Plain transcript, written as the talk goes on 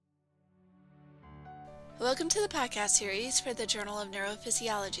Welcome to the podcast series for the Journal of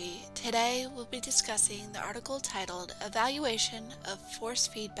Neurophysiology. Today we'll be discussing the article titled Evaluation of Force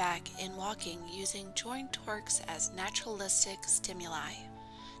Feedback in Walking Using Joint Torques as Naturalistic Stimuli.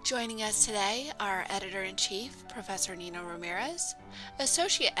 Joining us today are Editor-in-Chief, Professor Nino Ramirez,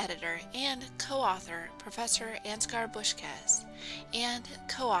 Associate Editor and Co-author, Professor Ansgar Bushkes, and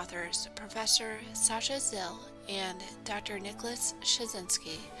co-authors, Professor Sasha Zill and Dr. Nicholas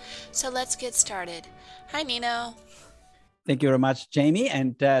Shazinski. So let's get started. Hi, Nino. Thank you very much, Jamie.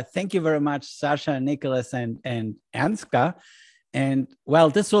 And thank you very much, Sasha, Nicholas, and Ansgar. And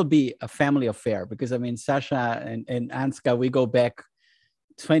well, this will be a family affair because, Sasha and Ansgar, we go back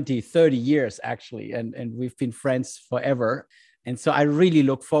 20, 30 years, actually, and we've been friends forever. And so I really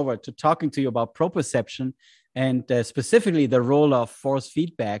look forward to talking to you about proprioception and specifically the role of force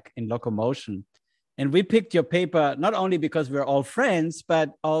feedback in locomotion. And we picked your paper not only because we're all friends,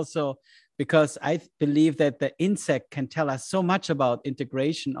 but also because I believe that the insect can tell us so much about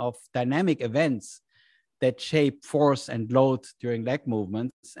integration of dynamic events that shape force and load during leg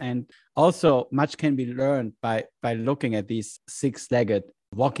movements. And also much can be learned by looking at these six-legged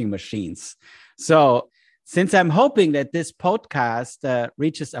walking machines. So since I'm hoping that this podcast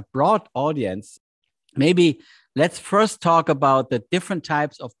reaches a broad audience, maybe let's first talk about the different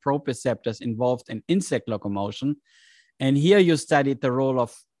types of proprioceptors involved in insect locomotion. And here you studied the role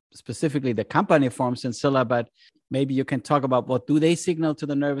of specifically the campaniform sensilla, but maybe you can talk about what do they signal to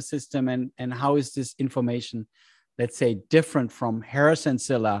the nervous system and how is this information, let's say, different from hair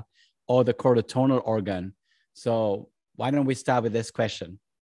sensilla or the chorotonal organ. So why don't we start with this question?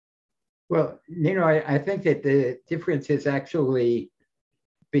 Well, I think that the difference is actually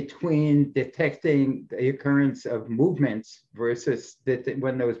between detecting the occurrence of movements versus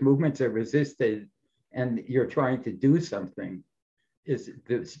when those movements are resisted and you're trying to do something is,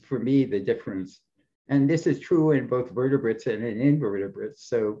 for me, the difference. And this is true in both vertebrates and in invertebrates.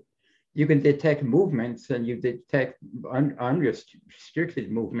 So you can detect movements and you detect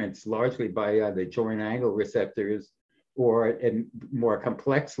unrestricted movements largely by the joint angle receptors, or and more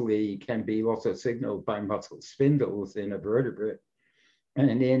complexly can be also signaled by muscle spindles in a vertebrate.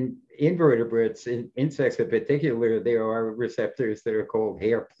 And in invertebrates, in insects in particular, there are receptors that are called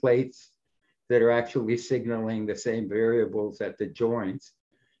hair plates that are actually signaling the same variables at the joints.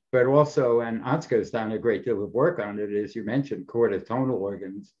 But also, and Ansgar's done a great deal of work on it, as you mentioned, chorotonal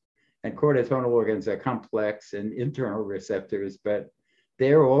organs. And chorotonal organs are complex and internal receptors, but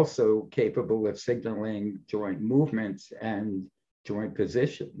they're also capable of signaling joint movements and joint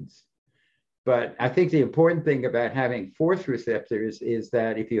positions. But I think the important thing about having force receptors is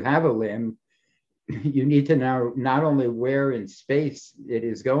that if you have a limb, you need to know not only where in space it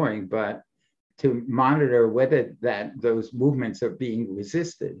is going, but to monitor whether those movements are being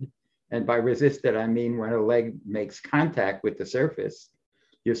resisted. And by resisted, I mean when a leg makes contact with the surface,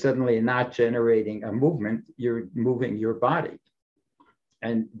 you're suddenly not generating a movement, you're moving your body.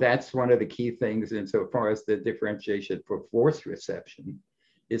 And that's one of the key things insofar as the differentiation for force reception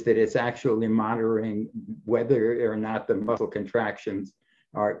is that it's actually monitoring whether or not the muscle contractions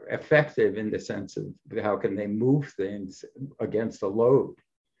are effective in the sense of how can they move things against a load.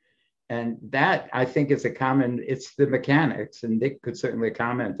 And that, I think, is it's the mechanics, and Nick could certainly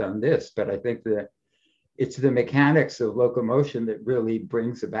comment on this, but I think that it's the mechanics of locomotion that really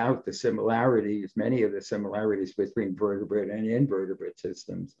brings about the similarities, many of the similarities between vertebrate and invertebrate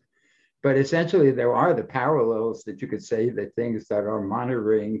systems. But essentially, there are the parallels that you could say that things that are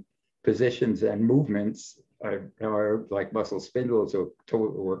monitoring positions and movements are like muscle spindles or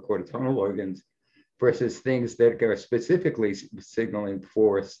chorotonal organs versus things that are specifically signaling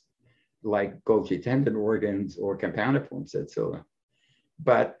force like Golgi tendon organs or campaniform sensilla.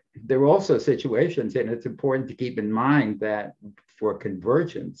 But there are also situations, and it's important to keep in mind that for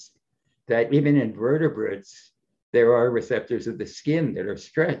convergence, that even in vertebrates, there are receptors of the skin that are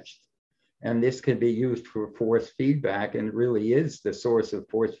stretched. And this can be used for force feedback and really is the source of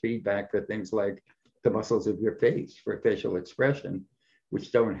force feedback for things like the muscles of your face for facial expression,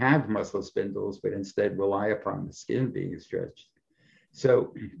 which don't have muscle spindles, but instead rely upon the skin being stretched.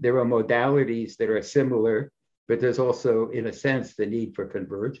 So there are modalities that are similar, but there's also, in a sense, the need for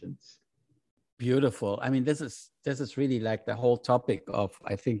convergence. Beautiful. This is really like the whole topic of,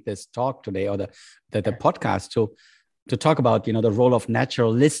 I think, this talk today, or the podcast to talk about, the role of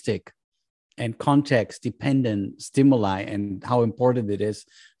naturalistic and context-dependent stimuli and how important it is,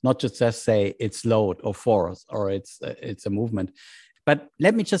 not just say it's load or force or it's a movement. But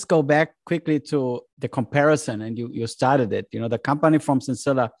let me just go back quickly to the comparison, and you started it. The campaniform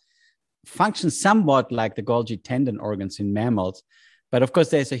sensilla functions somewhat like the Golgi tendon organs in mammals, But of course,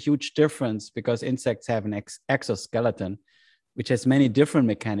 there's a huge difference because insects have an exoskeleton, which has many different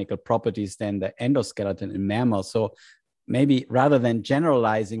mechanical properties than the endoskeleton in mammals. So maybe rather than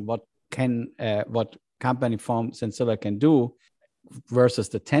generalizing what campaniform sensilla can do versus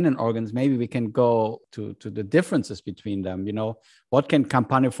the tendon organs, maybe we can go to the differences between them. You know, what can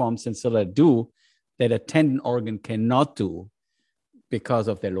campaniform sensilla do that a tendon organ cannot do because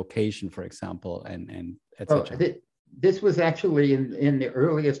of their location, for example, and etc. This was actually in the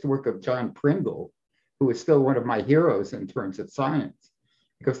earliest work of John Pringle, who is still one of my heroes in terms of science,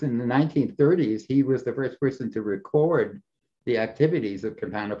 because in the 1930s, he was the first person to record the activities of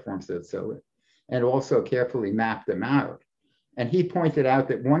campaniform sensilla and also carefully map them out. And he pointed out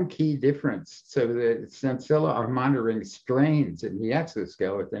that one key difference, so the sensilla are monitoring strains in the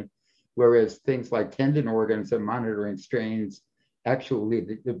exoskeleton, whereas things like tendon organs are monitoring strains, actually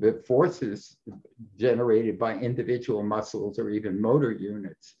the forces generated by individual muscles or even motor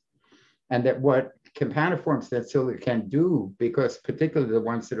units. And that what campaniform sensilla can do, because particularly the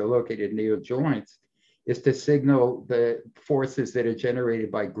ones that are located near joints, is to signal the forces that are generated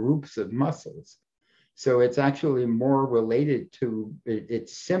by groups of muscles. So it's actually more related to,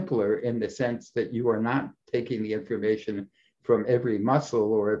 it's simpler in the sense that you are not taking the information from every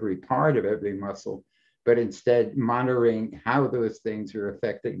muscle or every part of every muscle, but instead monitoring how those things are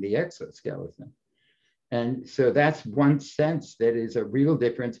affecting the exoskeleton. And so that's one sense that is a real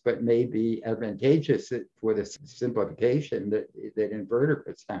difference, but may be advantageous for the simplification that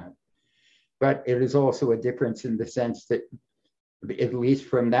invertebrates have. But it is also a difference in the sense that, at least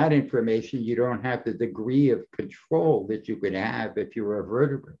from that information, you don't have the degree of control that you could have if you were a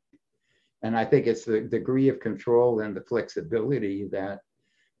vertebrate. And I think it's the degree of control and the flexibility that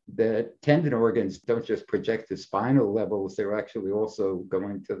the tendon organs don't just project to spinal levels, they're actually also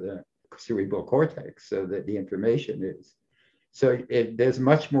going to the cerebral cortex so that the information is. So there's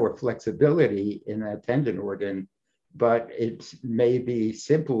much more flexibility in that tendon organ, but it may be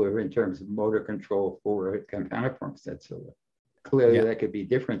simpler in terms of motor control for campaniform sensilla. Clearly, there could be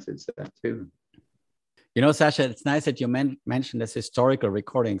differences there too. You know, Sasha, it's nice that you mentioned this historical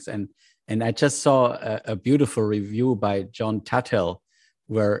recordings. And I just saw a beautiful review by John Tuthill,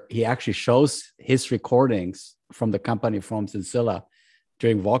 where he actually shows his recordings from the campaniform sensilla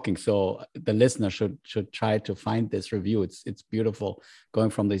during walking. So the listener should try to find this review. It's beautiful, going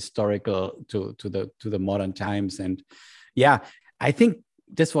from the historical to the modern times. And yeah, I think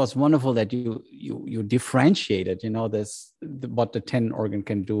this was wonderful that you differentiated, you know, what the tendon organ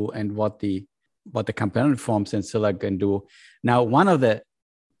can do and what the campaniform sensilla can do. Now, one of the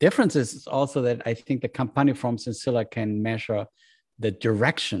differences is also that I think the campaniform sensilla can measure the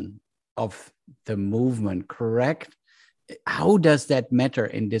direction of the movement, correct? How does that matter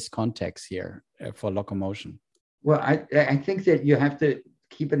in this context here for locomotion? Well, I think that you have to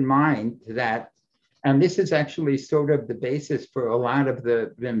keep in mind that, and this is actually sort of the basis for a lot of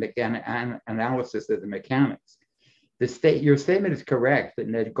the analysis of the mechanics. Your statement is correct,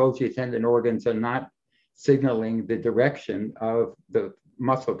 and that Golgi tendon organs are not signaling the direction of the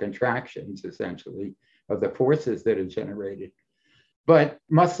muscle contractions, essentially, of the forces that are generated. But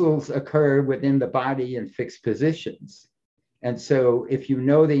muscles occur within the body in fixed positions. And so if you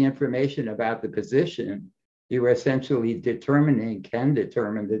know the information about the position, you are essentially can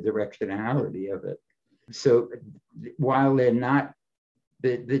determine the directionality of it. So while they're not,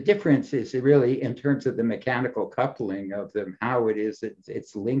 the difference is really in terms of the mechanical coupling of them, how it is that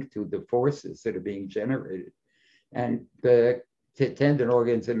it's linked to the forces that are being generated. And the tendon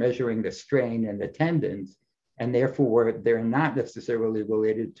organs are measuring the strain in the tendons, and therefore they're not necessarily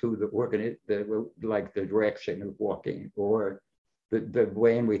related to the organ, like the direction of walking or the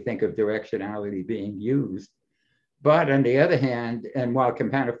way we think of directionality being used. But on the other hand, and while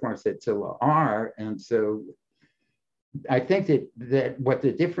campaniform sensilla are, and so I think that what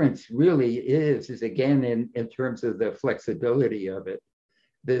the difference really is again in terms of the flexibility of it.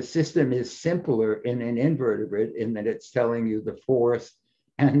 The system is simpler in an invertebrate in that it's telling you the force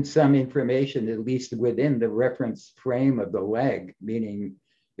and some information, at least within the reference frame of the leg, meaning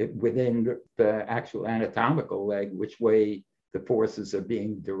within the actual anatomical leg, which way the forces are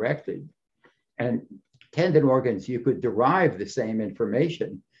being directed. And tendon organs, you could derive the same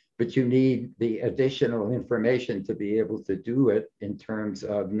information, but you need the additional information to be able to do it in terms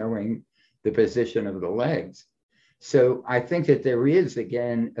of knowing the position of the legs. So I think that there is,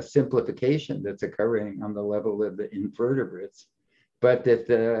 again, a simplification that's occurring on the level of the invertebrates, but that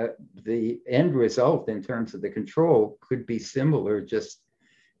the end result in terms of the control could be similar, just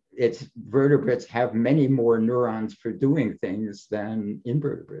vertebrates have many more neurons for doing things than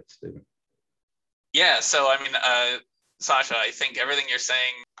invertebrates do. Yeah, so I mean, Sasha, I think everything you're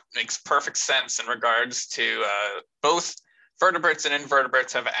saying makes perfect sense in regards to both vertebrates and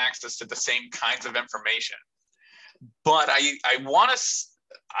invertebrates have access to the same kinds of information. But I want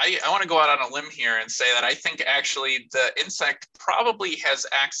to go out on a limb here and say that I think actually the insect probably has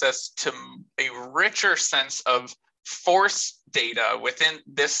access to a richer sense of force data within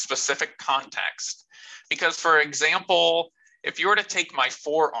this specific context. Because, for example, if you were to take my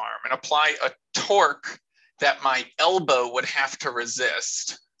forearm and apply a torque that my elbow would have to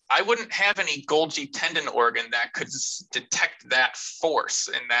resist, I wouldn't have any Golgi tendon organ that could detect that force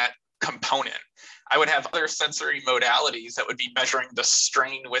in that component. I would have other sensory modalities that would be measuring the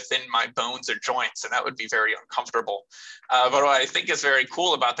strain within my bones or joints, and that would be very uncomfortable. But what I think is very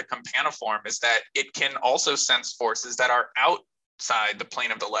cool about the campaniform is that it can also sense forces that are outside the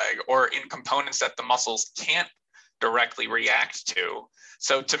plane of the leg or in components that the muscles can't directly react to.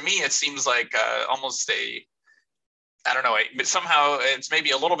 So to me, it seems like almost I don't know, somehow it's maybe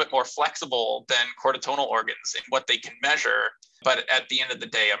a little bit more flexible than chordotonal organs in what they can measure. But at the end of the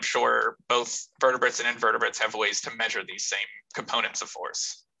day, I'm sure both vertebrates and invertebrates have ways to measure these same components of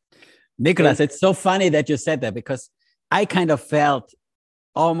force. Nicholas, it's so funny that you said that, because I kind of felt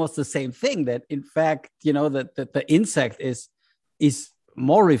almost the same thing, that in fact, the insect is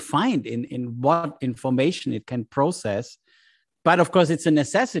more refined in what information it can process. But of course, it's a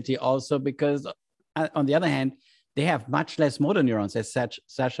necessity also because on the other hand, they have much less motor neurons, as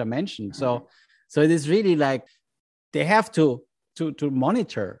Sasha mentioned. So it is really like they have to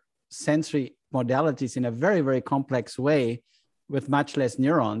monitor sensory modalities in a very, very complex way with much less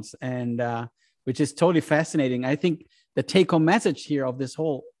neurons, and which is totally fascinating. I think the take-home message here of this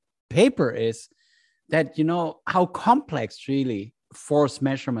whole paper is that, how complex really force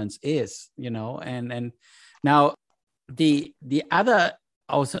measurements is, and now the other,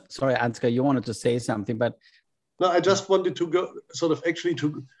 oh, sorry, Ansgar, you wanted to say something, but no, I just wanted to go sort of actually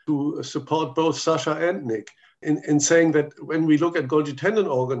to support both Sasha and Nick in saying that when we look at Golgi tendon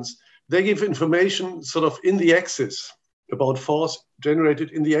organs, they give information sort of in the axis about force generated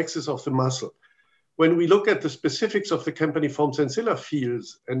in the axis of the muscle. When we look at the specifics of the campaniform sensilla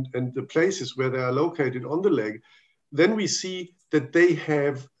fields and the places where they are located on the leg, then we see that they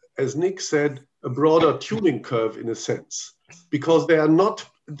have, as Nick said, a broader tuning curve in a sense, because they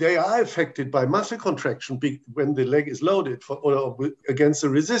are affected by muscle contraction when the leg is loaded or against the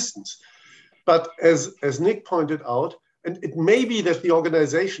resistance. But as Nick pointed out, and it may be that the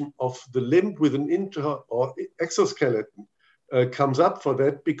organization of the limb with an or exoskeleton comes up for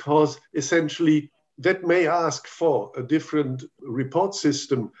that, because essentially that may ask for a different report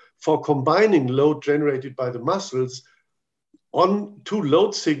system for combining load generated by the muscles on two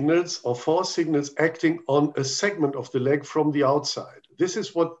load signals or force signals acting on a segment of the leg from the outside. This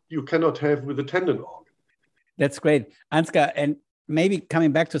is what you cannot have with a tendon organ. That's great. Ansgar, and maybe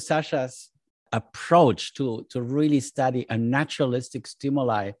coming back to Sasha's approach to really study a naturalistic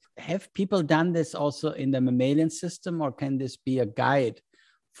stimuli, have people done this also in the mammalian system, or can this be a guide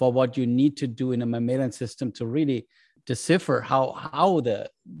for what you need to do in a mammalian system to really decipher how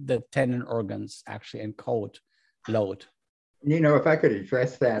the tendon organs actually encode load? If I could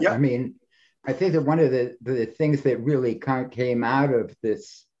address that, yeah. I mean, I think that one of the things that really came out of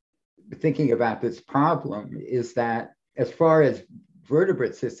this, thinking about this problem, is that as far as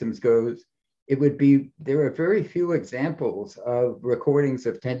vertebrate systems goes, there are very few examples of recordings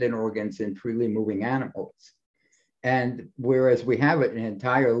of tendon organs in freely moving animals. And whereas we have an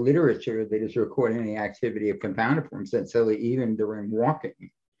entire literature that is recording the activity of campaniform sensilla even during walking.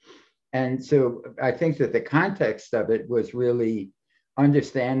 And so I think that the context of it was really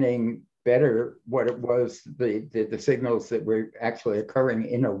understanding better what it was, the signals that were actually occurring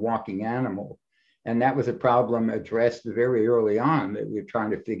in a walking animal. And that was a problem addressed very early on that we were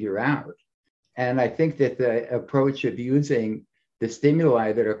trying to figure out. And I think that the approach of using the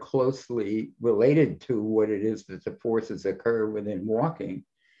stimuli that are closely related to what it is that the forces occur within walking,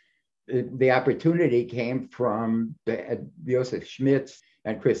 the opportunity came from Josef Schmitz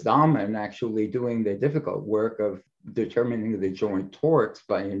and Chris Dahlman actually doing the difficult work of determining the joint torques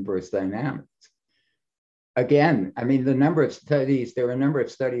by inverse dynamics. Again, I mean, there are a number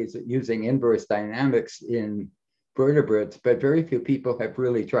of studies using inverse dynamics in vertebrates, but very few people have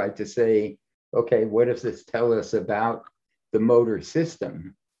really tried to say, okay, what does this tell us about the motor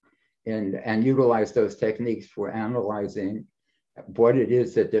system, and utilize those techniques for analyzing what it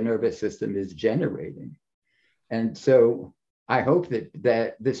is that the nervous system is generating. And so I hope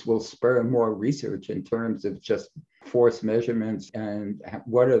that this will spur more research in terms of just force measurements and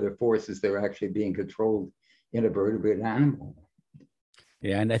what are the forces that are actually being controlled in a vertebrate animal.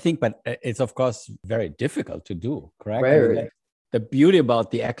 Yeah, and I think, but it's of course very difficult to do, correct? I Very. mean, the beauty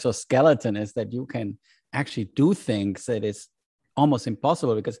about the exoskeleton is that you can actually do things that is almost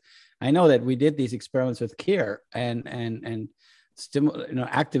impossible, because I know that we did these experiments with Kier and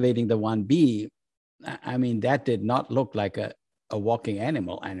activating the 1B. I mean, that did not look like a walking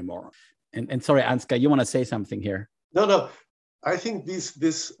animal anymore. And sorry, Ansgar, you want to say something here? No. I think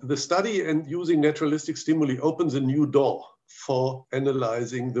the study and using naturalistic stimuli opens a new door for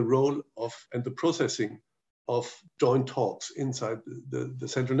analyzing the role of and the processing of joint torques inside the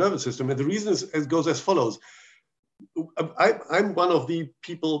central nervous system. And the reason goes as follows. I'm one of the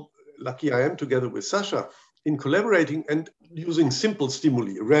people, lucky I am, together with Sasha, in collaborating and using simple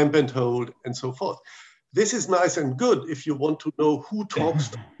stimuli, ramp and hold, and so forth. This is nice and good if you want to know who talks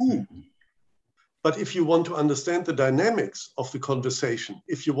to who. But if you want to understand the dynamics of the conversation,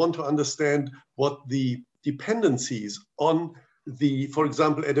 if you want to understand what the dependencies on the, for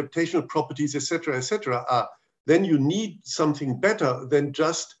example, adaptational properties, et cetera, are, then you need something better than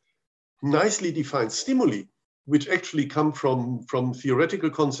just nicely defined stimuli, which actually come from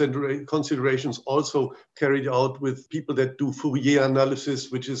theoretical considerations also carried out with people that do Fourier analysis,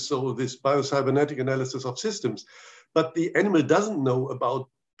 which is so this biocybernetic analysis of systems. But the animal doesn't know about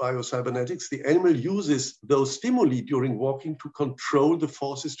biocybernetics. The animal uses those stimuli during walking to control the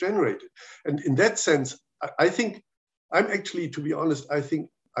forces generated. And in that sense, I think, I'm actually, to be honest, I think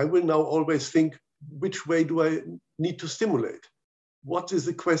I will now always think, which way do I need to stimulate? What is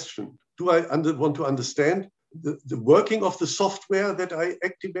the question? Do I want to understand the working of the software that I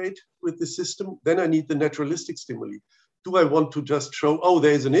activate with the system? Then I need the naturalistic stimuli. Do I want to just show, oh,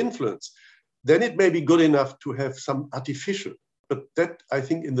 there's an influence? Then it may be good enough to have some artificial. But that, I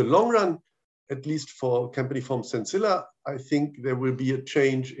think, in the long run, at least for Campaniform sensilla, I think there will be a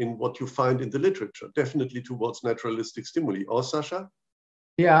change in what you find in the literature, definitely towards naturalistic stimuli. Or, Sasha?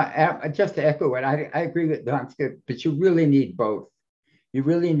 Yeah, just to echo it, I agree with Danske, but you really need both. You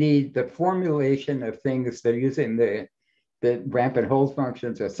really need the formulation of things that are using the ramp and hold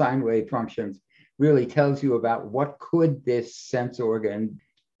functions or sine wave functions really tells you about what could this sense organ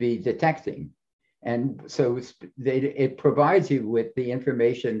be detecting. And so it provides you with the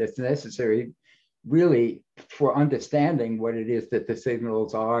information that's necessary really for understanding what it is that the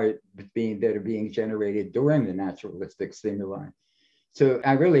signals are that are being generated during the naturalistic stimuli. So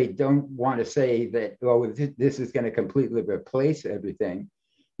I really don't want to say that, oh, this is going to completely replace everything.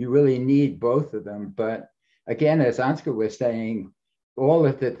 You really need both of them. But again, as Ansgar was saying, all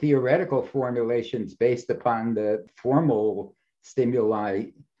of the theoretical formulations based upon the formal stimuli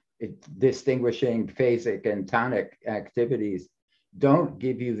distinguishing phasic and tonic activities don't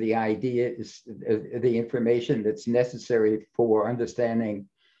give you the ideas, the information that's necessary for understanding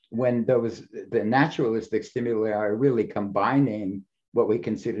when the naturalistic stimuli are really combining what we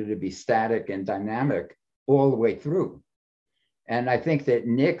consider to be static and dynamic all the way through. And I think that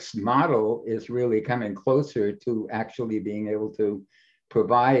Nick's model is really coming closer to actually being able to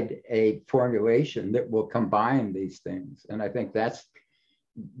provide a formulation that will combine these things. And I think that's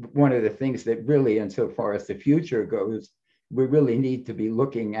one of the things that really, insofar as the future goes, we really need to be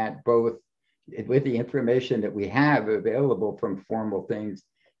looking at both with the information that we have available from formal things,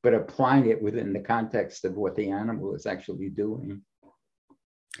 but applying it within the context of what the animal is actually doing.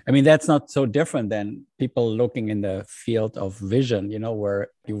 I mean, that's not so different than people looking in the field of vision, where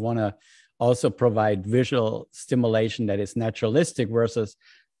you want to also provide visual stimulation that is naturalistic versus,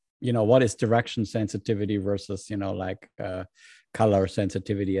 what is direction sensitivity versus, color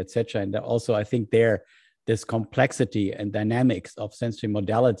sensitivity, etc. And also, I think this complexity and dynamics of sensory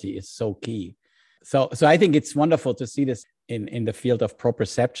modality is so key. So I think it's wonderful to see this in the field of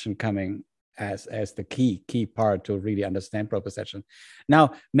proprioception coming as the key part to really understand proprioception.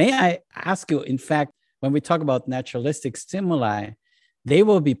 Now, may I ask you, in fact, when we talk about naturalistic stimuli, they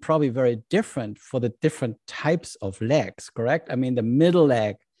will be probably very different for the different types of legs, correct? I mean, the middle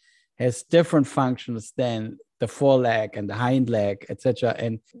leg has different functions than the foreleg and the hind leg, etc.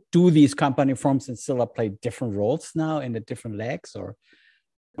 And do these Campaniform sensilla play different roles now in the different legs, or?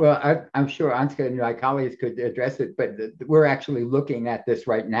 Well, I'm sure Ansgar and my colleagues could address it, but we're actually looking at this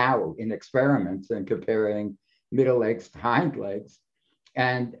right now in experiments and comparing middle legs to hind legs.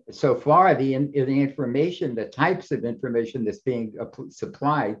 And so far, the information, the types of information that's being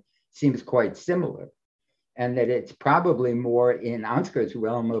supplied seems quite similar. And that it's probably more in Ansgar's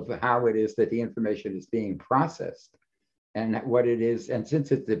realm of how it is that the information is being processed and what it is. And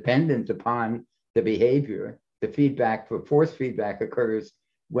since it's dependent upon the behavior, the feedback for force feedback occurs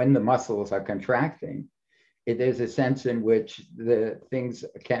when the muscles are contracting. There's a sense in which the things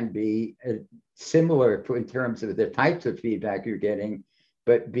can be similar in terms of the types of feedback you're getting,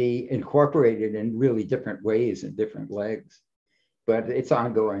 but be incorporated in really different ways in different legs. But it's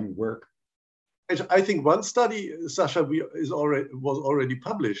ongoing work. I think one study, Sasha, was already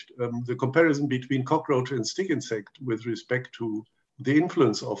published, the comparison between cockroach and stick insect with respect to the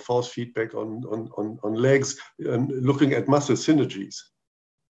influence of force feedback on legs, looking at muscle synergies.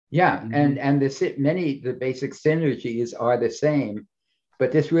 Yeah, and the basic synergies are the same,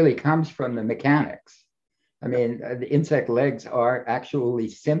 but this really comes from the mechanics. I mean, the insect legs are actually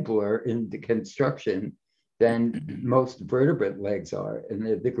simpler in the construction than most vertebrate legs are, and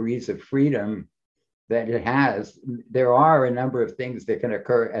the degrees of freedom that it has. There are a number of things that can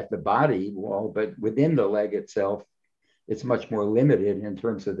occur at the body wall, but within the leg itself, it's much more limited in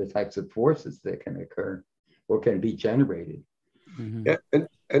terms of the types of forces that can occur or can be generated. Mm-hmm. Yeah,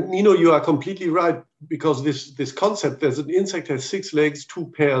 and Nino, you are completely right, because this concept, there's an insect has 6 legs,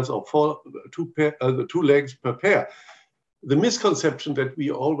 2 pairs or 2 legs per pair. The misconception that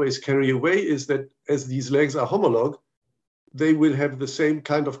we always carry away is that as these legs are homolog, they will have the same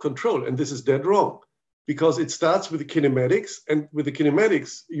kind of control, and this is dead wrong. Because it starts with the kinematics, and with the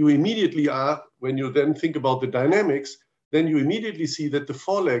kinematics, you immediately are, when you then think about the dynamics, then you immediately see that the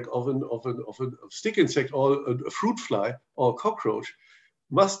foreleg of a stick insect or a fruit fly or a cockroach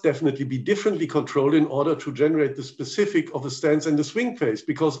must definitely be differently controlled in order to generate the specific of a stance and the swing phase,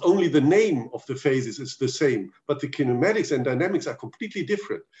 because only the name of the phases is the same, but the kinematics and dynamics are completely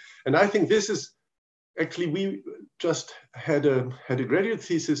different. And I think this is actually, we just had a graduate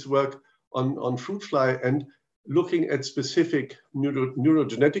thesis work on fruit fly and looking at specific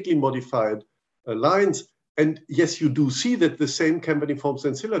neurogenetically modified lines. And yes, you do see that the same campaniform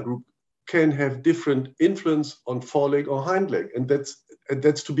sensilla group can have different influence on foreleg or hind leg. And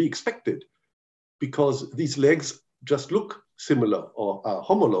that's to be expected, because these legs just look similar or are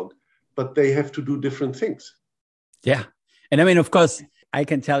homolog, but they have to do different things. Yeah. And I mean, of course, I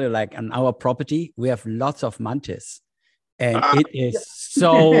can tell you, like on our property, we have lots of mantis. And it is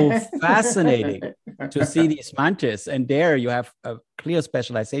so fascinating to see these mantis. And there you have a clear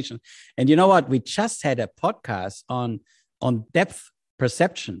specialization. And you know what? We just had a podcast on depth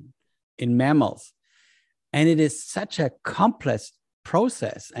perception in mammals. And it is such a complex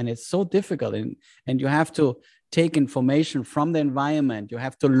process, and it's so difficult. And you have to take information from the environment. You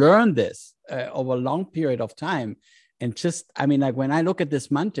have to learn this over a long period of time. And just, I mean, like when I look at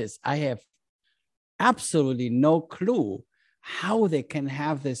this mantis, I have absolutely no clue how they can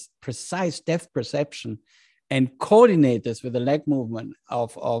have this precise depth perception and coordinate this with the leg movement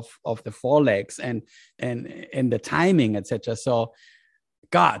of the forelegs and the timing, etc. So,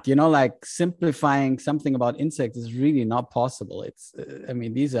 God, you know, like simplifying something about insects is really not possible. It's, I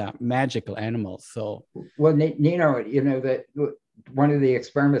mean, these are magical animals. So, well, Nino, you know, that one of the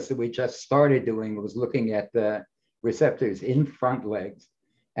experiments that we just started doing was looking at the receptors in front legs.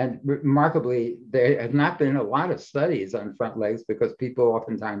 And remarkably, there have not been a lot of studies on front legs because people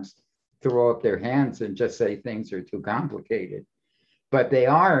oftentimes throw up their hands and just say things are too complicated. But they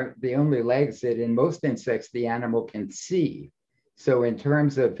are the only legs that in most insects the animal can see. So in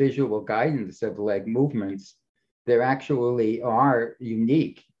terms of visual guidance of leg movements, there actually are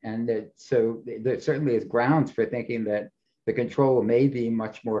unique. And so there certainly is grounds for thinking that the control may be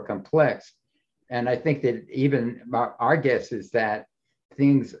much more complex. And I think that even our guess is that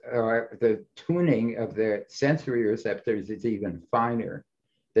the tuning of their sensory receptors is even finer,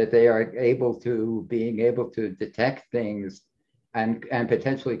 that they are being able to detect things and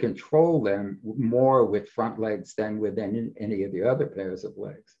potentially control them more with front legs than with any of the other pairs of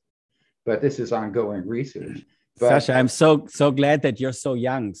legs. But this is ongoing research. Sasha, I'm so glad that you're so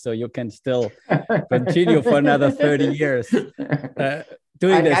young, so you can still continue for another 30 years.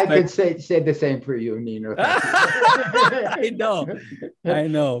 Doing this, I could say the same for you, Nino. I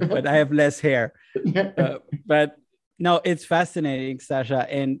know, but I have less hair. But no, it's fascinating, Sasha.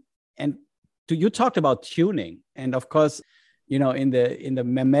 And you talked about tuning, and of course, you know, in the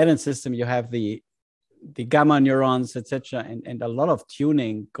mammalian system, you have the gamma neurons, etc., and a lot of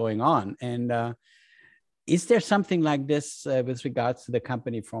tuning going on. And is there something like this with regards to the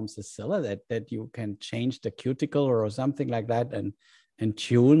campaniform sensilla that you can change the cuticle or something like that and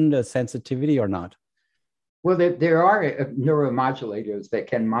tune the sensitivity or not? Well, there are neuromodulators that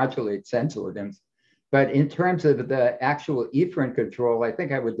can modulate sense organs, but in terms of the actual efferent control, I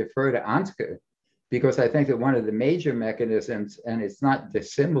think I would defer to Ansgar, because I think that one of the major mechanisms, and it's not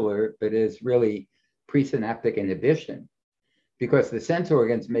dissimilar, but is really presynaptic inhibition, because the sense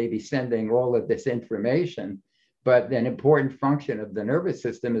organs may be sending all of this information, but an important function of the nervous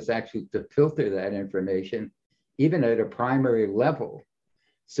system is actually to filter that information, even at a primary level,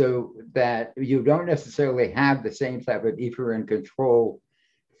 so that you don't necessarily have the same type of efferent control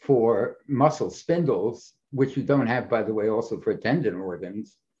for muscle spindles, which you don't have, by the way, also for tendon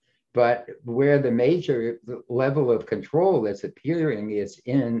organs. But where the major level of control that's appearing is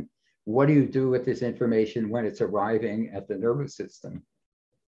in what do you do with this information when it's arriving at the nervous system?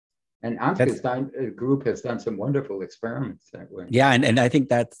 And Ansgar's group has done some wonderful experiments that way. Yeah, and I think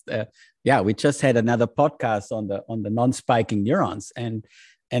that's we just had another podcast on the non-spiking neurons, and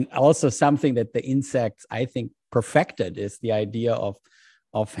also something that the insects, I think, perfected is the idea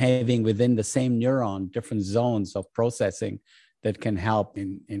of having within the same neuron different zones of processing that can help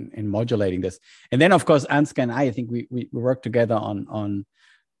in modulating this. And then, of course, Ansgar and I think we work together on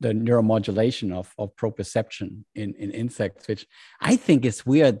the neuromodulation of proprioception in insects, which I think is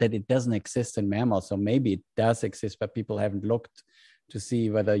weird that it doesn't exist in mammals. So maybe it does exist, but people haven't looked to see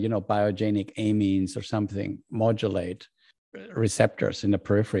whether, biogenic amines or something modulate receptors in the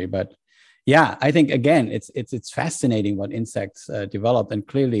periphery. But yeah, I think, again, it's fascinating what insects develop, and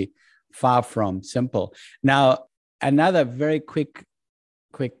clearly far from simple. Now, another very quick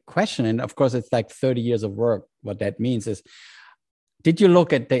question, and of course, it's like 30 years of work. What that means is, did you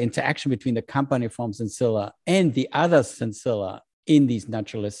look at the interaction between the campaniform sensilla and the other sensilla in these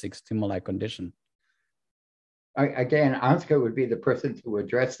naturalistic stimuli condition? Again, Ansgar would be the person to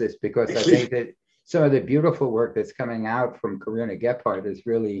address this, because I think that some of the beautiful work that's coming out from Corinna Gebhardt has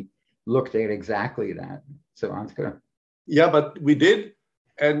really looked at exactly that. So Ansgar. Yeah, but we did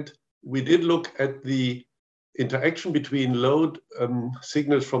look at the interaction between load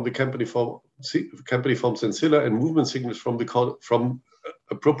signals from the campaniform sensilla and movement signals from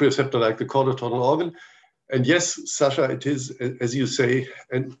a proprioceptor like the chordotonal organ. And yes, Sasha, it is, as you say,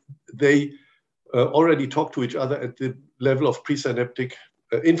 and they already talk to each other at the level of presynaptic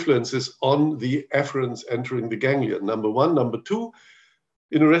influences on the afferents entering the ganglion, number one. Number two,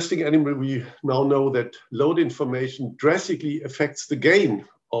 in a resting animal, we now know that load information drastically affects the gain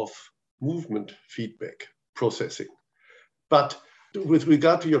of movement feedback processing. But with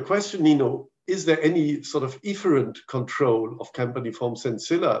regard to your question, Nino, is there any sort of efferent control of campaniform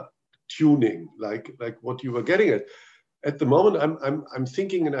sensilla tuning, like what you were getting at? At the moment, I'm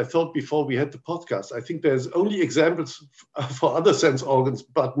thinking, and I thought before we had the podcast, I think there's only examples for other sense organs,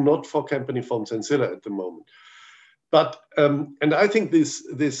 but not for campaniform sensilla at the moment. But and I think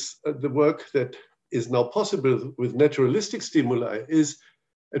the work that is now possible with naturalistic stimuli is,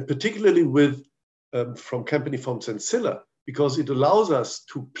 and particularly with from campaniform sensilla, because it allows us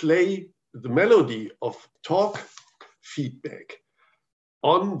to play the melody of talk feedback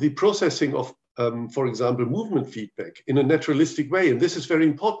on the processing of, for example, movement feedback in a naturalistic way. And this is very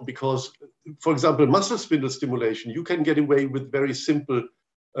important because, for example, muscle spindle stimulation, you can get away with very simple,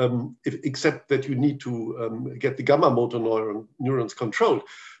 except that you need to get the gamma motor neurons controlled.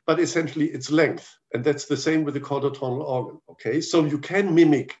 But essentially, it's length. And that's the same with the chordotonal organ. Okay, so you can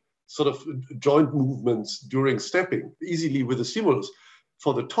mimic sort of joint movements during stepping easily with a stimulus.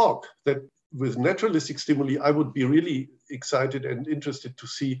 For the talk, that with naturalistic stimuli, I would be really excited and interested to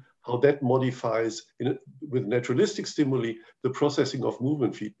see how that modifies with naturalistic stimuli the processing of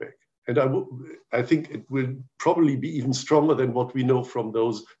movement feedback. And I think it will probably be even stronger than what we know from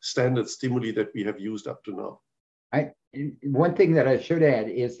those standard stimuli that we have used up to now. One thing that I should add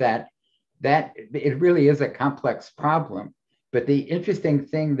is that it really is a complex problem. But the interesting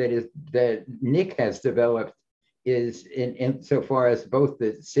thing that Nick has developed is in so far as both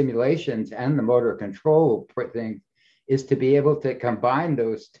the simulations and the motor control thing is to be able to combine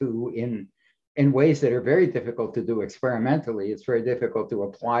those two in ways that are very difficult to do experimentally. It's very difficult to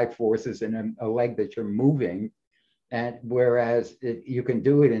apply forces in a leg that you're moving, and whereas you can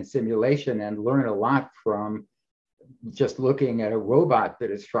do it in simulation and learn a lot from just looking at a robot that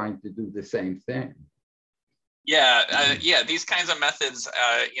is trying to do the same thing. Yeah, these kinds of methods,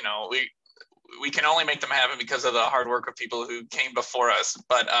 we can only make them happen because of the hard work of people who came before us.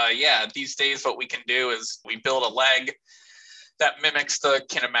 But these days what we can do is we build a leg that mimics the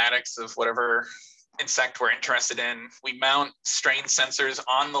kinematics of whatever insect we're interested in. We mount strain sensors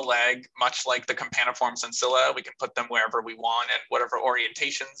on the leg, much like the campaniform sensilla. We can put them wherever we want and whatever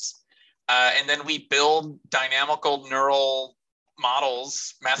orientations. And then we build dynamical neural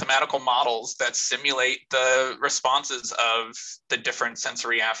models, mathematical models that simulate the responses of the different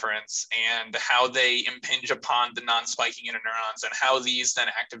sensory afferents and how they impinge upon the non-spiking interneurons and how these then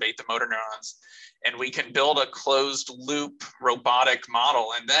activate the motor neurons. And we can build a closed loop robotic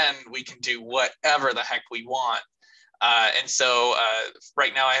model, and then we can do whatever the heck we want. And so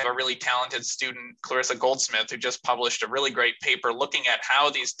right now I have a really talented student, Clarissa Goldsmith, who just published a really great paper looking at how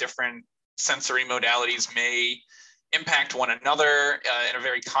these different sensory modalities may impact one another in a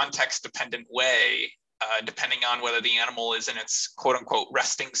very context-dependent way. depending on whether the animal is in its quote unquote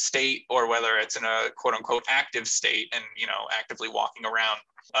resting state or whether it's in a quote unquote active state and, actively walking around.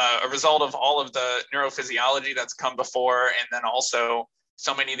 A result of all of the neurophysiology that's come before, and then also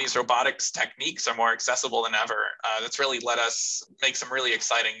so many of these robotics techniques are more accessible than ever. That's really let us make some really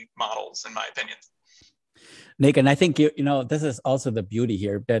exciting models, in my opinion. Nick, and I think this is also the beauty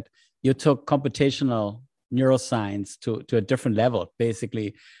here, that you took computational neuroscience to a different level,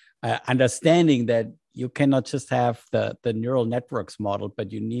 basically understanding that you cannot just have the neural networks model,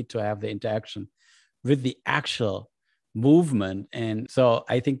 but you need to have the interaction with the actual movement. And so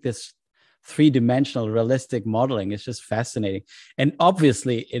I think this three-dimensional realistic modeling is just fascinating. And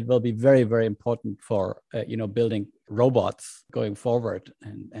obviously it will be very, very important for, building robots going forward.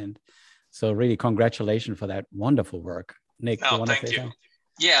 And so really congratulations for that wonderful work. Nick, no, thank you. Something?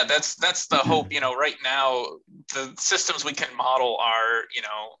 Yeah, that's the hope. Right now, the systems we can model are,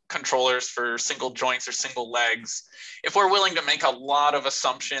 controllers for single joints or single legs. If we're willing to make a lot of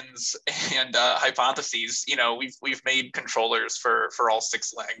assumptions and hypotheses, we've made controllers for all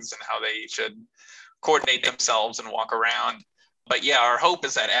 6 legs and how they should coordinate themselves and walk around. But yeah, our hope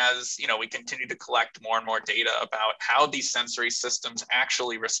is that as we continue to collect more and more data about how these sensory systems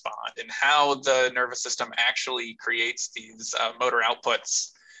actually respond and how the nervous system actually creates these motor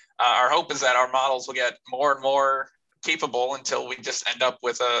outputs, our hope is that our models will get more and more capable until we just end up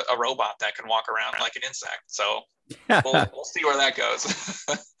with a robot that can walk around like an insect. So we'll see where that goes.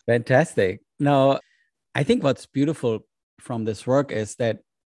 Fantastic. Now, I think what's beautiful from this work is that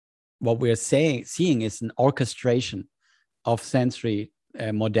what we're seeing is an orchestration of sensory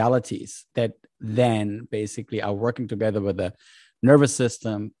modalities that then basically are working together with the nervous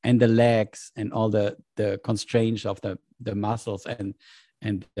system and the legs and all the constraints of the muscles and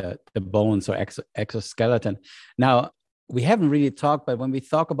the bones or exoskeleton. Now, we haven't really talked, but when we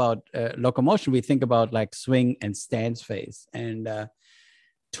talk about locomotion, we think about like swing and stance phase. And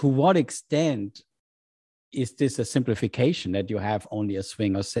to what extent is this a simplification that you have only a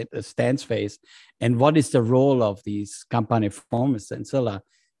swing or a stance phase? And what is the role of these campaniformis sensilla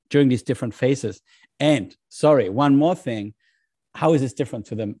during these different phases? And sorry, one more thing, how is this different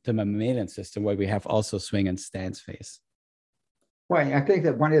to the mammalian system where we have also swing and stance phase? Well, I think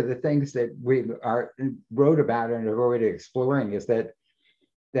that one of the things that we wrote about and are already exploring is that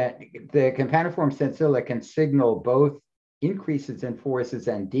the campaniform sensilla can signal both increases in forces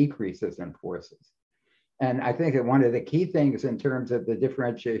and decreases in forces. And I think that one of the key things in terms of the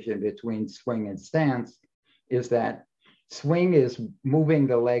differentiation between swing and stance is that swing is moving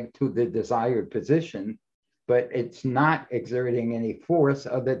the leg to the desired position, but it's not exerting any force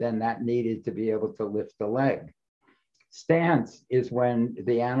other than that needed to be able to lift the leg. Stance is when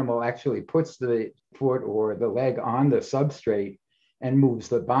the animal actually puts the foot or the leg on the substrate and moves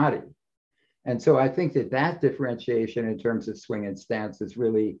the body. And so I think that differentiation in terms of swing and stance is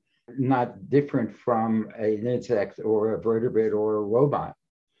really not different from an insect or a vertebrate or a robot.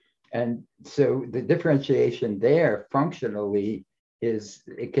 And so the differentiation there functionally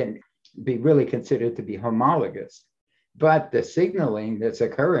it can be really considered to be homologous, but the signaling that's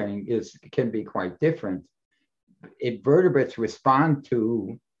occurring can be quite different. Vertebrates respond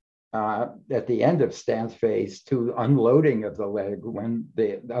to, at the end of stance phase, to unloading of the leg when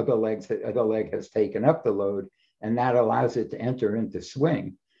the other leg has taken up the load, and that allows it to enter into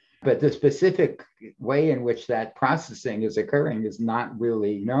swing. But the specific way in which that processing is occurring is not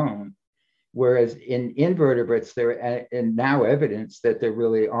really known. Whereas in invertebrates, there is now evidence that there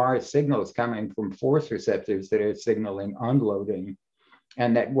really are signals coming from force receptors that are signaling unloading.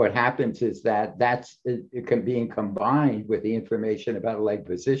 And that what happens is it can be combined with the information about leg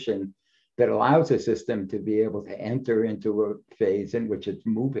position that allows the system to be able to enter into a phase in which it's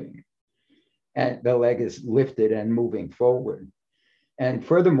moving. And the leg is lifted and moving forward. And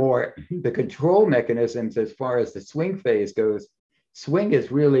furthermore, the control mechanisms, as far as the swing phase goes, swing is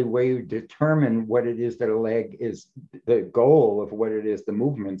really where you determine what it is that a leg is, the goal of what it is the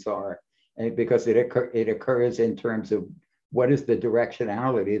movements are, and because it occurs in terms of what is the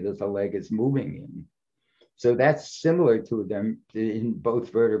directionality that the leg is moving in. So that's similar to them in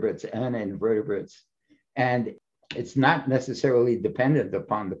both vertebrates and invertebrates. And it's not necessarily dependent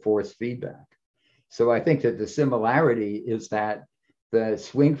upon the force feedback. So I think that the similarity is that the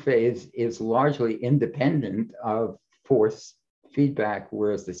swing phase is largely independent of force feedback,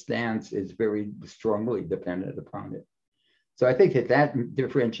 whereas the stance is very strongly dependent upon it. So I think that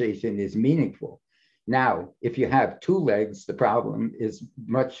differentiation is meaningful. Now, if you have 2 legs, the problem is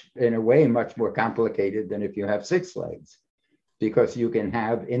much more complicated than if you have 6 legs, because you can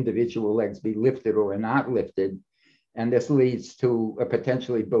have individual legs be lifted or not lifted. And this leads to a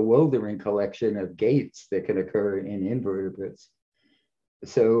potentially bewildering collection of gaits that can occur in invertebrates.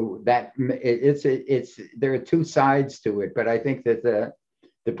 So that it's there are two sides to it, but I think that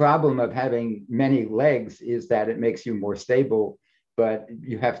the problem of having many legs is that it makes you more stable, but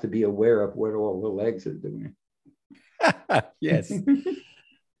you have to be aware of what all the legs are doing. Yes.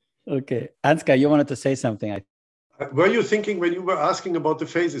 Okay. Ansgar, you wanted to say something. Were you thinking, when you were asking about the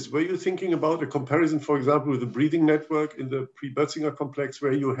phases, were you thinking about a comparison, for example, with the breathing network in the pre-Bötzinger complex,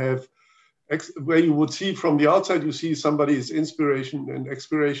 where you have, where you would see from the outside, you see somebody's inspiration and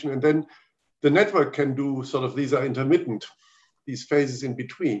expiration, and then the network can do sort of, these are intermittent, these phases in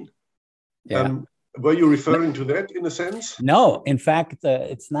between. Yeah. Were you referring to that in a sense? No, in fact,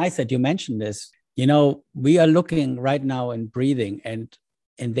 it's nice that you mentioned this. You know, we are looking right now in breathing, and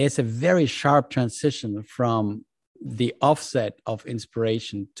there's a very sharp transition from the offset of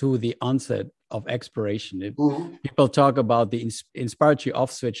inspiration to the onset of expiration. Mm-hmm. People talk about the inspiratory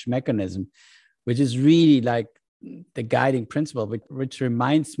off switch mechanism, which is really like the guiding principle, which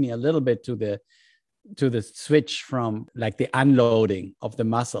reminds me a little bit to the switch from like the unloading of the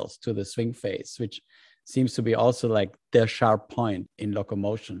muscles to the swing phase, which seems to be also like the sharp point in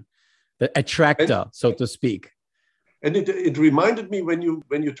locomotion, the attractor, so to speak. And it reminded me when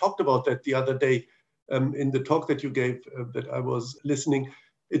you talked about that the other day, in the talk that you gave that I was listening,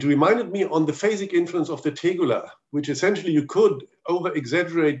 it reminded me on the phasic influence of the tegula, which essentially you could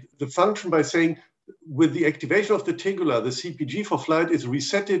over-exaggerate the function by saying with the activation of the tegula, the CPG for flight is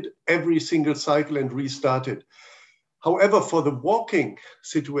resetted every single cycle and restarted. However, for the walking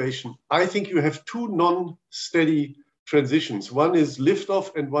situation, I think you have two non-steady transitions. One is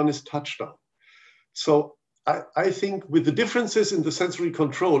liftoff and one is touchdown. So I think with the differences in the sensory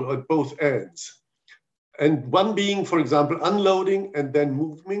control at both ends, and one being, for example, unloading and then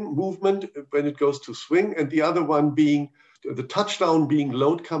movement when it goes to swing, and the other one being the touchdown being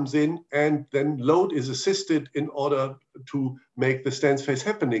load comes in and then load is assisted in order to make the stance phase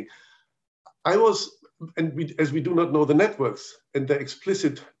happening. As we do not know the networks and the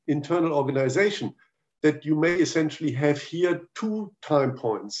explicit internal organization, that you may essentially have here two time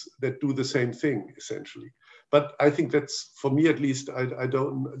points that do the same thing, essentially. But I think that's, for me at least, I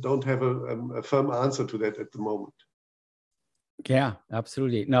don't have a firm answer to that at the moment. Yeah,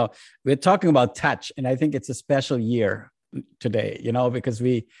 absolutely. No, we're talking about touch, and I think it's a special year today, you know, because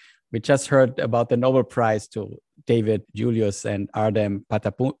we just heard about the Nobel Prize to David Julius and Ardem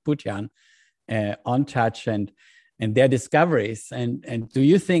Pataputian on touch and their discoveries. And do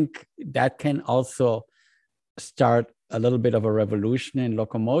you think that can also start a little bit of a revolution in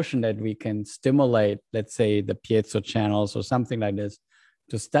locomotion, that we can stimulate, let's say, the piezo channels or something like this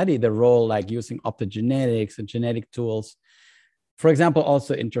to study the role, like using optogenetics and genetic tools, for example,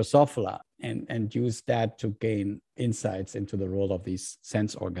 also in Drosophila, and use that to gain insights into the role of these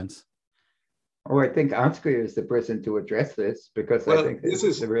sense organs? Oh, I think Ansgar is the person to address this, because I think this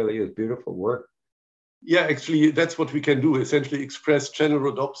is really is beautiful work. Yeah, actually, that's what we can do, essentially express channel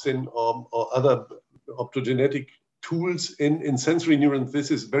rhodopsin or other optogenetic tools in sensory neurons.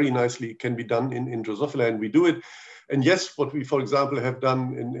 This is very nicely can be done in Drosophila, and we do it. And yes, what we, for example, have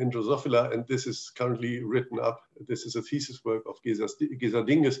done in Drosophila, and this is currently written up, this is a thesis work of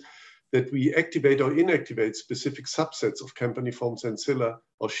Gesardinges, that we activate or inactivate specific subsets of campaniform sensilla,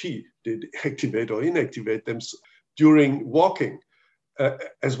 or she did activate or inactivate them during walking,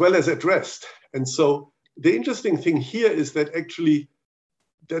 as well as at rest. And so the interesting thing here is that actually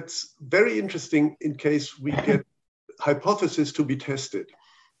that's very interesting in case we get hypothesis to be tested.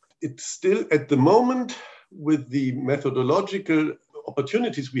 It's still at the moment with the methodological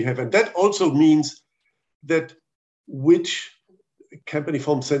opportunities we have, and that also means that which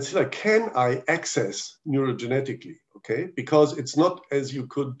campaniform sensilla can I access neurogenetically, okay? Because it's not as you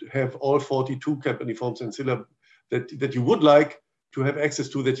could have all 42 campaniform sensilla that you would like to have access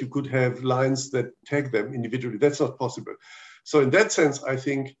to, that you could have lines that tag them individually. That's not possible. So in that sense, I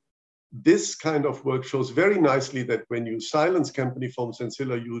think this kind of work shows very nicely that when you silence campaniform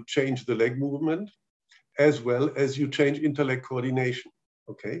sensilla, you change the leg movement as well as you change interleg coordination,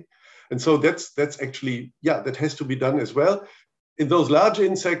 okay? And so that's actually, yeah, that has to be done as well. In those large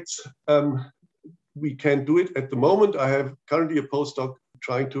insects, we can't do it at the moment. I have currently a postdoc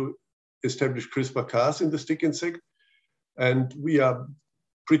trying to establish CRISPR-Cas in the stick insect, and we are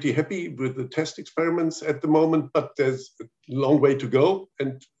pretty happy with the test experiments at the moment, but there's a long way to go,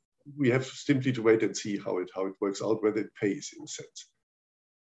 and we have simply to wait and see how it works out, whether it pays in a sense.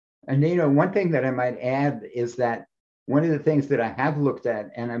 And one thing that I might add is that one of the things that I have looked at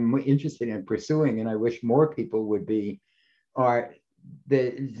and I'm interested in pursuing, and I wish more people would be, are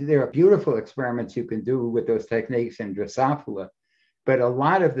there are beautiful experiments you can do with those techniques in Drosophila, but a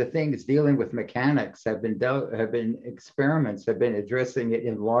lot of the things dealing with mechanics have been addressing it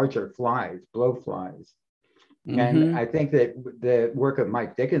in larger flies, blowflies. And I think that the work of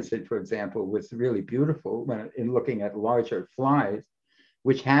Mike Dickinson, for example, was really beautiful in looking at larger flies,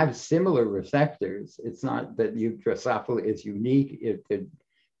 which have similar receptors. It's not that Drosophila is unique. The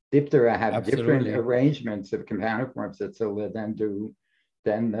Diptera have different arrangements of companiform sensilla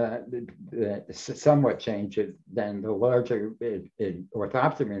than somewhat change it than the larger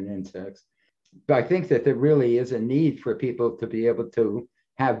orthopteran insects. But I think that there really is a need for people to be able to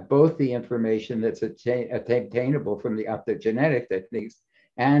have both the information that's attainable from the optogenetic techniques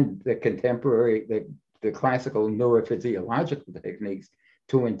and the contemporary, the classical neurophysiological techniques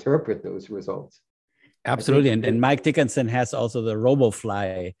to interpret those results. Absolutely. And Mike Dickinson has also the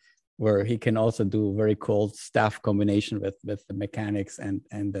RoboFly, where he can also do very cool stuff combination with the mechanics and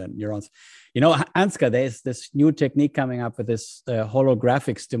the neurons. You know, Ansgar, there's this new technique coming up with this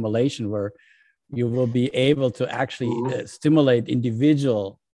holographic stimulation where you will be able to actually stimulate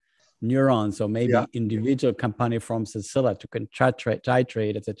individual neurons or maybe individual companiform sensilla to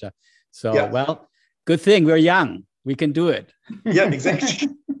titrate, etc. So, well, good thing we're young. We can do it. Yeah, exactly.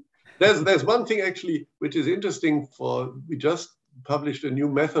 There's one thing actually which is interesting. We just published a new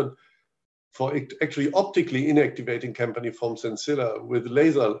method for actually optically inactivating campaniform sensilla with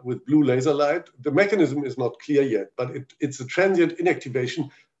blue laser light. The mechanism is not clear yet, but it's a transient inactivation,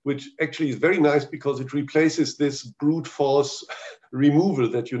 which actually is very nice because it replaces this brute force removal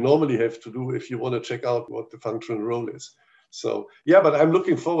that you normally have to do if you want to check out what the functional role is. So yeah, but I'm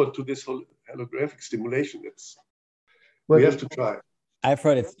looking forward to this whole holographic stimulation. We have to try. I've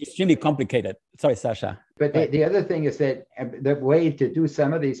heard it's extremely complicated. Sorry, Sasha. But the other thing is that the way to do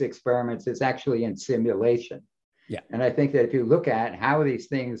some of these experiments is actually in simulation. Yeah. And I think that if you look at how these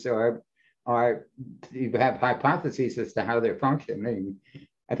things are you have hypotheses as to how they're functioning.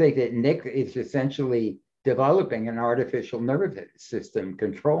 I think that Nick is essentially developing an artificial nervous system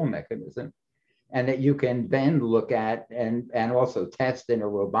control mechanism, and that you can then look at and also test in a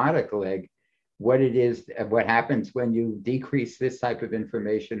robotic leg what happens when you decrease this type of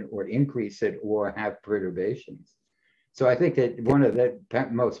information or increase it or have perturbations. So I think that one of the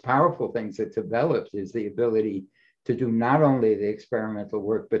most powerful things that's developed is the ability to do not only the experimental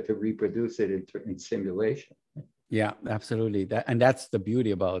work, but to reproduce it in simulation. Yeah, absolutely. That's the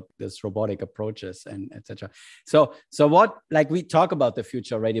beauty about this robotic approaches and etc. So what, like, we talk about the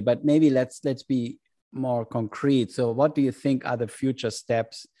future already, but maybe let's be more concrete. So what do you think are the future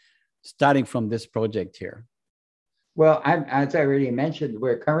steps starting from this project here? Well, as I already mentioned,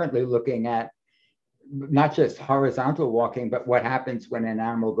 we're currently looking at not just horizontal walking, but what happens when an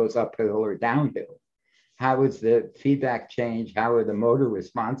animal goes uphill or downhill. How is the feedback change? How are the motor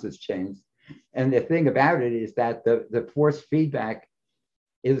responses changed? And the thing about it is that the force feedback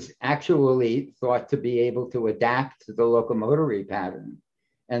is actually thought to be able to adapt to the locomotory pattern.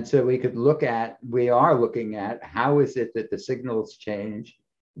 And so we are looking at how is it that the signals change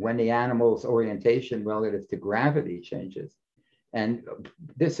when the animal's orientation relative to gravity changes. And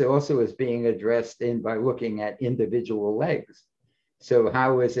this also is being addressed by looking at individual legs. So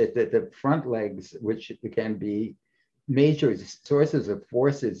how is it that the front legs, which can be major sources of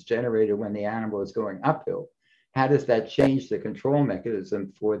forces generated when the animal is going uphill, how does that change the control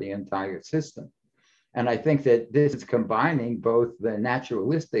mechanism for the entire system? And I think that this is combining both the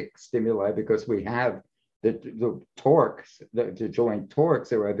naturalistic stimuli, because we have the torques, the joint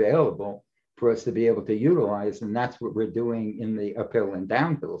torques are available for us to be able to utilize. And that's what we're doing in the uphill and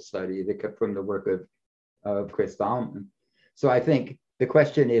downhill study from the work of Chris Dahlman. So I think the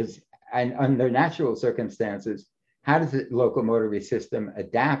question is, and under natural circumstances, how does the locomotory system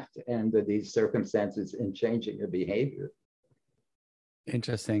adapt under these circumstances in changing the behavior?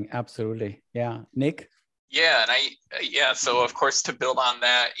 Interesting. Absolutely. Yeah. Nick? Yeah, and so of course, to build on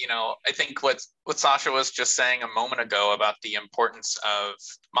that, I think what Sasha was just saying a moment ago about the importance of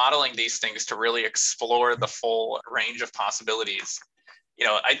modeling these things to really explore the full range of possibilities.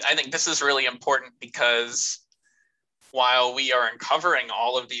 I think this is really important because while we are uncovering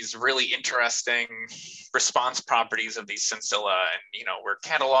all of these really interesting response properties of these sensilla, and we're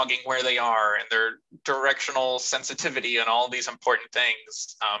cataloging where they are and their directional sensitivity and all these important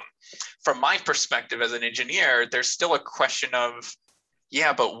things, from my perspective as an engineer, there's still a question of,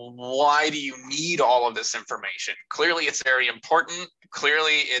 but why do you need all of this information? Clearly it's very important.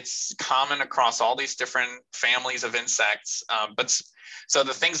 Clearly it's common across all these different families of insects. But so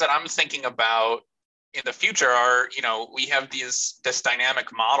the things that I'm thinking about in the future are, we have this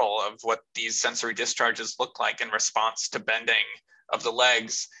dynamic model of what these sensory discharges look like in response to bending of the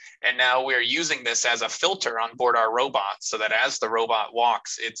legs. And now we're using this as a filter on board our robot so that as the robot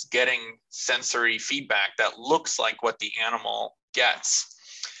walks, it's getting sensory feedback that looks like what the animal gets.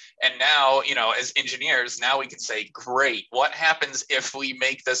 And now, as engineers, now we can say, great, what happens if we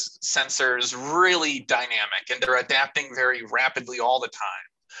make this sensors really dynamic and they're adapting very rapidly all the time?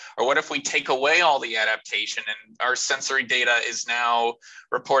 Or what if we take away all the adaptation and our sensory data is now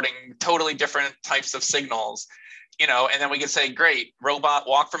reporting totally different types of signals, and then we can say, great, robot,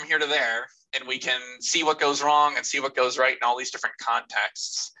 walk from here to there, and we can see what goes wrong and see what goes right in all these different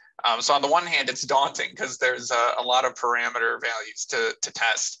contexts. So on the one hand, it's daunting because there's a lot of parameter values to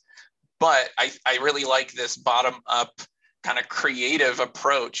test. But I really like this bottom-up kind of creative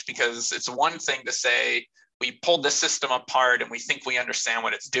approach, because it's one thing to say, we pulled the system apart and we think we understand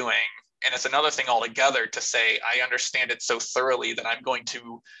what it's doing. And it's another thing altogether to say, I understand it so thoroughly that I'm going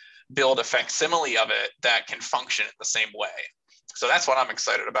to build a facsimile of it that can function in the same way. So that's what I'm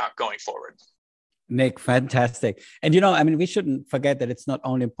excited about going forward. Nick, fantastic. And, we shouldn't forget that it's not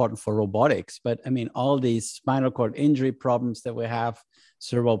only important for robotics, but all these spinal cord injury problems that we have,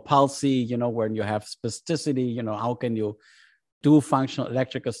 cerebral palsy, when you have spasticity, how can you do functional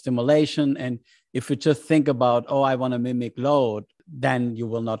electrical stimulation? And if you just think about, I want to mimic load, then you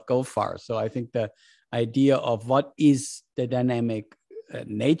will not go far. So I think the idea of what is the dynamic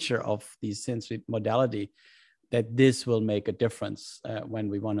nature of these sensory modality, that this will make a difference when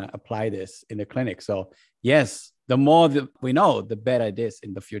we want to apply this in the clinic. So yes, the more that we know, the better it is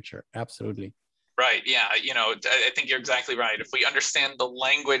in the future. Absolutely. Right. Yeah. I think you're exactly right. If we understand the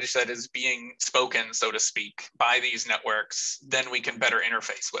language that is being spoken, so to speak, by these networks, then we can better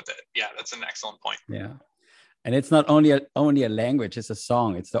interface with it. Yeah, that's an excellent point. Yeah. And it's not only a language, it's a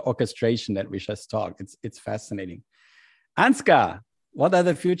song. It's the orchestration that we just talked. It's fascinating. Ansgar, what are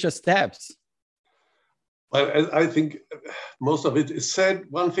the future steps? Well, I think most of it is said.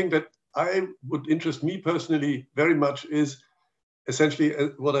 One thing that would interest me personally very much is essentially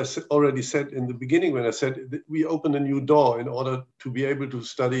what I already said in the beginning when I said that we open a new door in order to be able to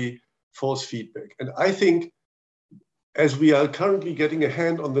study force feedback. And I think as we are currently getting a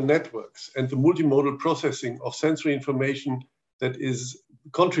hand on the networks and the multimodal processing of sensory information that is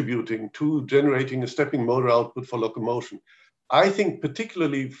contributing to generating a stepping motor output for locomotion, I think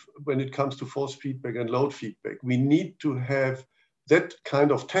particularly when it comes to force feedback and load feedback, we need to have that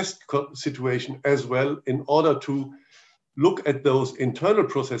kind of test situation as well in order to look at those internal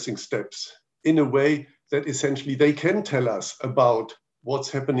processing steps in a way that essentially they can tell us about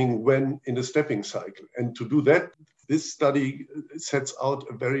what's happening when in a stepping cycle. And to do that, this study sets out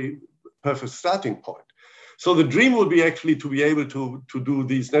a very perfect starting point. So the dream would be actually to be able to do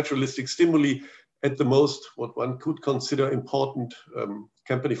these naturalistic stimuli at the most, what one could consider important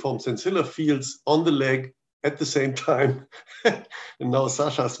campaniform sensilla fields on the leg at the same time. And now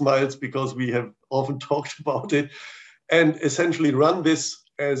Sasha smiles because we have often talked about it. And essentially run this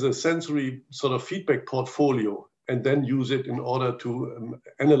as a sensory sort of feedback portfolio and then use it in order to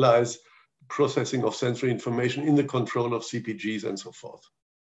analyze processing of sensory information in the control of CPGs and so forth.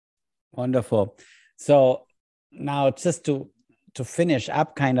 Wonderful. So now just to finish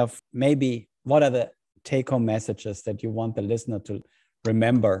up, kind of maybe what are the take-home messages that you want the listener to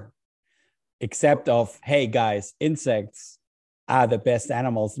remember, except of, hey guys, insects are the best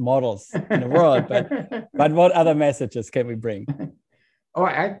animals models in the world, but what other messages can we bring?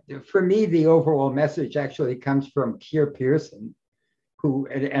 For me, the overall message actually comes from Keir Pearson, who,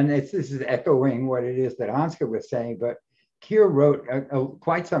 and this is echoing what it is that Ansgar was saying, but Keir wrote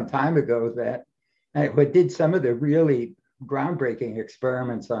quite some time ago that did some of the really groundbreaking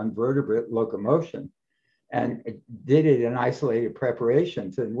experiments on vertebrate locomotion and did it in isolated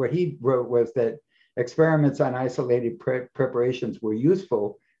preparations. And what he wrote was that experiments on isolated preparations were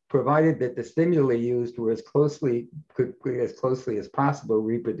useful, provided that the stimuli used were could as closely as possible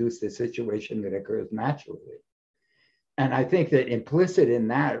reproduce the situation that occurs naturally. And I think that implicit in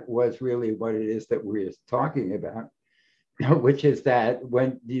that was really what it is that we're talking about, which is that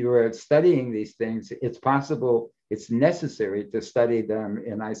when you're studying these things, it's possible, it's necessary to study them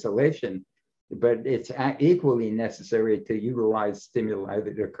in isolation, but it's equally necessary to utilize stimuli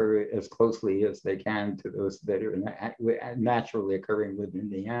that occur as closely as they can to those that are naturally occurring within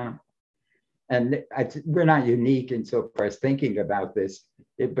the animal. And we're not unique insofar as thinking about this,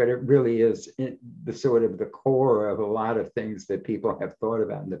 but it really is the sort of the core of a lot of things that people have thought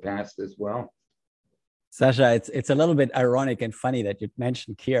about in the past as well. Sasha, it's a little bit ironic and funny that you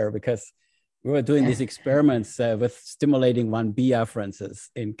mentioned Keir, because we were doing these experiments with stimulating 1B afferences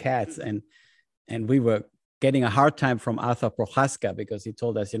in cats, and we were getting a hard time from Arthur Prochaska because he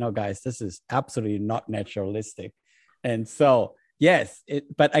told us, guys, this is absolutely not naturalistic. And so Yes,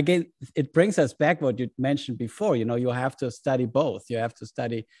 but again, it brings us back what you mentioned before. You have to study both. You have to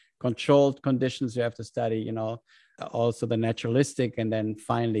study controlled conditions. You have to study, also the naturalistic, and then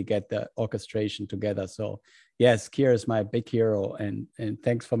finally get the orchestration together. So yes, Kier is my big hero, and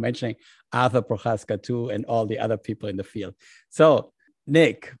thanks for mentioning Arthur Prochaska too, and all the other people in the field. So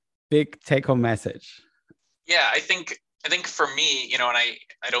Nick, big take-home message. Yeah, I think for me, and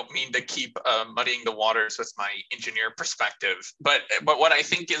I don't mean to keep muddying the waters with my engineer perspective, but what I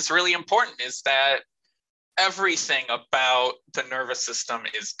think is really important is that everything about the nervous system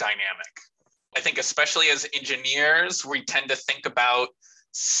is dynamic. I think especially as engineers, we tend to think about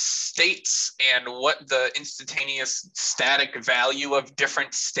states and what the instantaneous static value of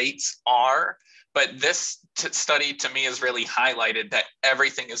different states are. But this study to me has really highlighted that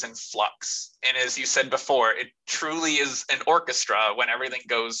everything is in flux. And as you said before, it truly is an orchestra when everything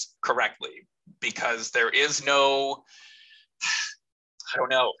goes correctly, because there is no, I don't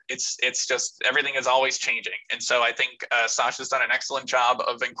know, it's just everything is always changing. And so I think Sasha's done an excellent job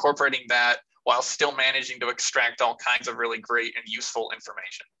of incorporating that while still managing to extract all kinds of really great and useful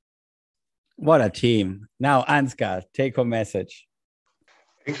information. What a team. Now, Ansgar, take home message.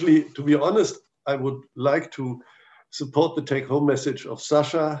 Actually, to be honest, I would like to support the take-home message of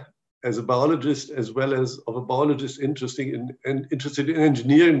Sasha as a biologist, as well as of a biologist interested in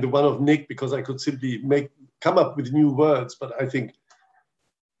engineering, the one of Nick, because I could simply come up with new words. But I think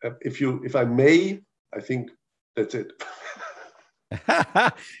if I may, I think that's it.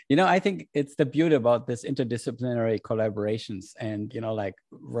 I think it's the beauty about this interdisciplinary collaborations, and like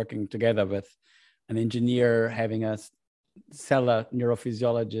working together with an engineer, having a cellular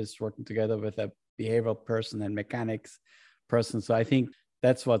neurophysiologist, working together with a behavioral person and mechanics person. So I think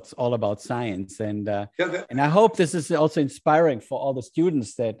that's what's all about science, and I hope this is also inspiring for all the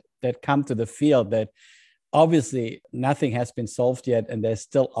students that come to the field. That obviously nothing has been solved yet, and there's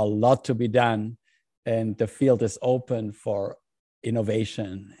still a lot to be done, and the field is open for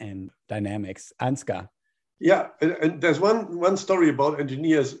innovation and dynamics. Ansgar. Yeah, and there's one story about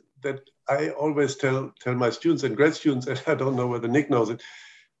engineers that I always tell my students and grad students, and I don't know whether Nick knows it.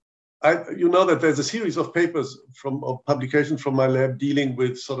 You know that there's a series of papers or publications from my lab dealing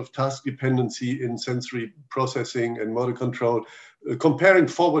with sort of task dependency in sensory processing and motor control, comparing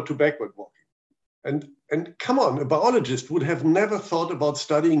forward to backward walking. And come on, a biologist would have never thought about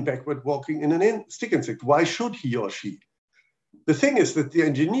studying backward walking in a stick insect. Why should he or she? The thing is that the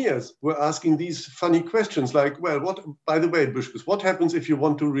engineers were asking these funny questions like, well, by the way, Bushkus, what happens if you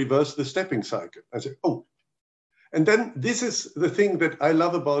want to reverse the stepping cycle? I said, oh. And then this is the thing that I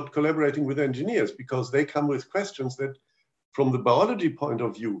love about collaborating with engineers, because they come with questions that from the biology point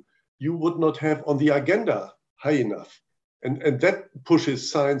of view, you would not have on the agenda high enough. And that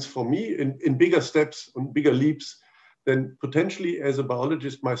pushes science for me in bigger steps and bigger leaps than potentially as a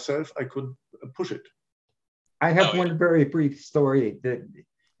biologist myself, I could push it. I have one very brief story that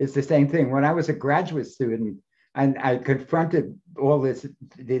is the same thing. When I was a graduate student, and I confronted all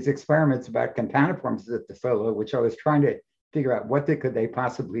these experiments about campaniforms at the fellow, which I was trying to figure out what could they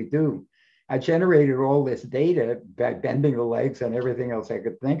possibly do. I generated all this data by bending the legs and everything else I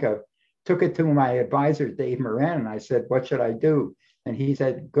could think of, took it to my advisor, Dave Moran, and I said, what should I do? And he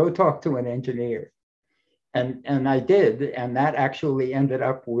said, go talk to an engineer. And I did, and that actually ended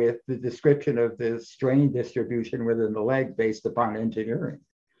up with the description of the strain distribution within the leg based upon engineering.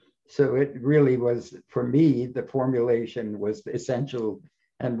 So it really was, for me, the formulation was essential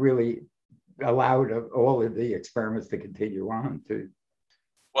and really allowed all of the experiments to continue on too.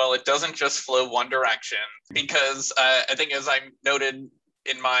 Well, it doesn't just flow one direction, because I think, as I noted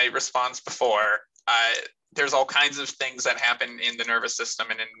in my response before, there's all kinds of things that happen in the nervous system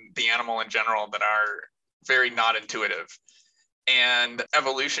and in the animal in general that are very not intuitive. And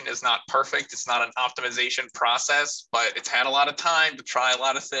evolution is not perfect. It's not an optimization process, but it's had a lot of time to try a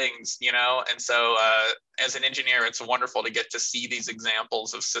lot of things, And so as an engineer, it's wonderful to get to see these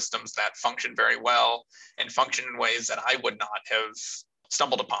examples of systems that function very well and function in ways that I would not have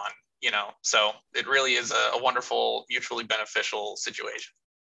stumbled upon, So it really is a wonderful, mutually beneficial situation.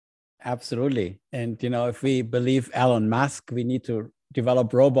 Absolutely. And, if we believe Elon Musk, we need to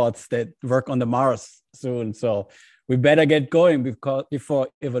develop robots that work on the Mars soon. So we better get going before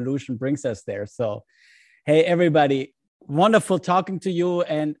evolution brings us there. So, hey, everybody, wonderful talking to you.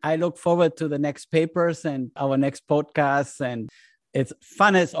 And I look forward to the next papers and our next podcasts. And it's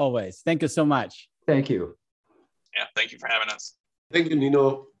fun as always. Thank you so much. Thank you. Yeah, thank you for having us. Thank you,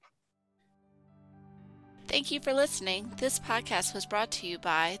 Nino. Thank you for listening. This podcast was brought to you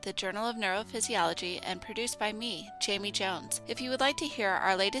by the Journal of Neurophysiology and produced by me, Jamie Jones. If you would like to hear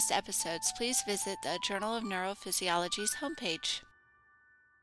our latest episodes, please visit the Journal of Neurophysiology's homepage.